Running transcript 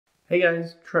Hey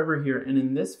guys, Trevor here, and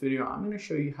in this video I'm going to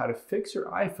show you how to fix your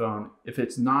iPhone if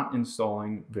it's not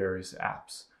installing various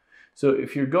apps. So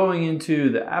if you're going into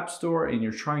the App Store and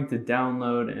you're trying to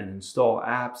download and install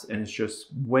apps and it's just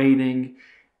waiting,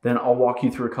 then I'll walk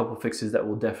you through a couple fixes that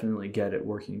will definitely get it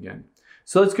working again.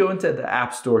 So let's go into the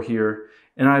App Store here,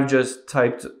 and I've just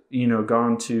typed,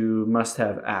 gone to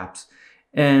must-have apps.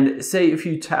 And say if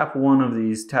you tap one of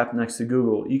these, tap next to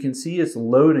Google, you can see it's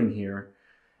loading here.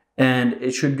 And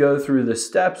it should go through the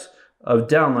steps of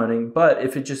downloading, but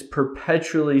if it just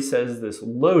perpetually says this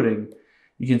loading,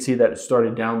 you can see that it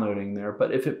started downloading there.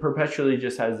 But if it perpetually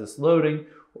just has this loading,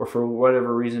 or for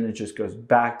whatever reason it just goes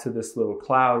back to this little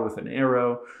cloud with an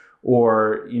arrow,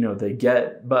 or the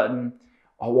get button,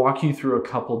 I'll walk you through a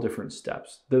couple different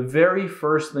steps. The very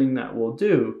first thing that we'll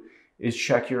do is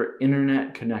check your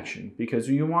internet connection, because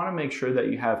you want to make sure that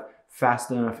you have fast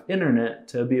enough internet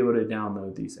to be able to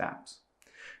download these apps.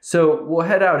 So we'll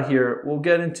head out here, we'll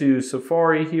get into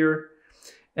Safari here,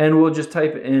 and we'll just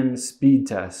type in speed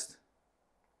test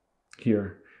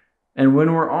here. And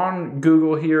when we're on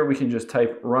Google here, we can just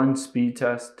type run speed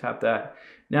test, tap that.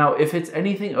 Now, if it's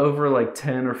anything over like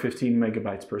 10 or 15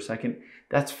 megabytes per second,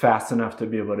 that's fast enough to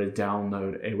be able to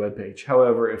download a web page.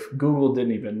 However, if Google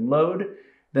didn't even load,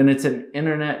 then it's an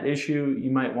internet issue. You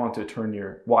might want to turn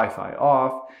your Wi-Fi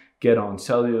off, get on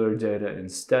cellular data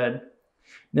instead.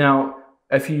 Now,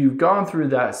 if you've gone through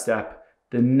that step,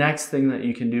 the next thing that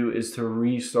you can do is to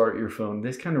restart your phone.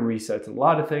 This kind of resets a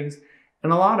lot of things,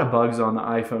 and a lot of bugs on the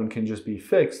iPhone can just be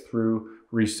fixed through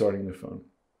restarting the phone.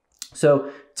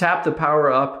 So tap the power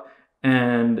up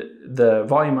and the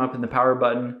volume up and the power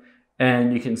button,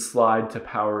 and you can slide to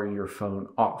power your phone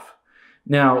off.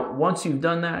 Now, once you've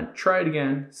done that, try it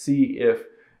again, see if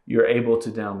you're able to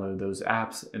download those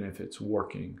apps and if it's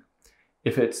working.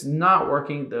 If it's not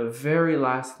working, the very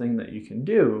last thing that you can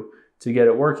do to get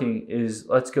it working is,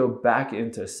 let's go back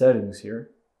into settings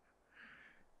here.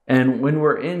 And when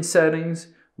we're in settings,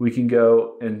 we can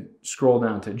go and scroll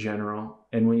down to general.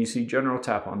 And when you see general,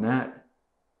 tap on that.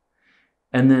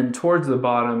 And then towards the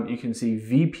bottom, you can see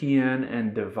VPN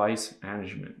and device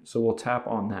management. So we'll tap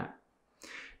on that.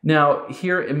 Now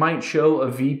here, it might show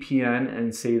a VPN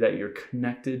and say that you're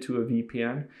connected to a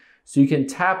VPN. So you can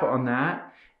tap on that,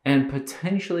 and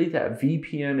potentially that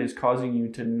VPN is causing you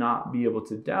to not be able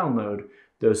to download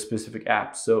those specific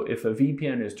apps. So if a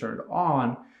VPN is turned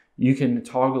on, you can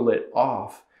toggle it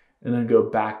off and then go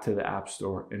back to the App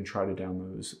Store and try to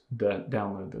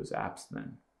download those apps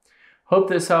then. Hope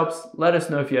this helps. Let us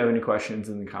know if you have any questions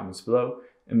in the comments below,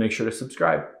 and make sure to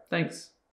subscribe. Thanks.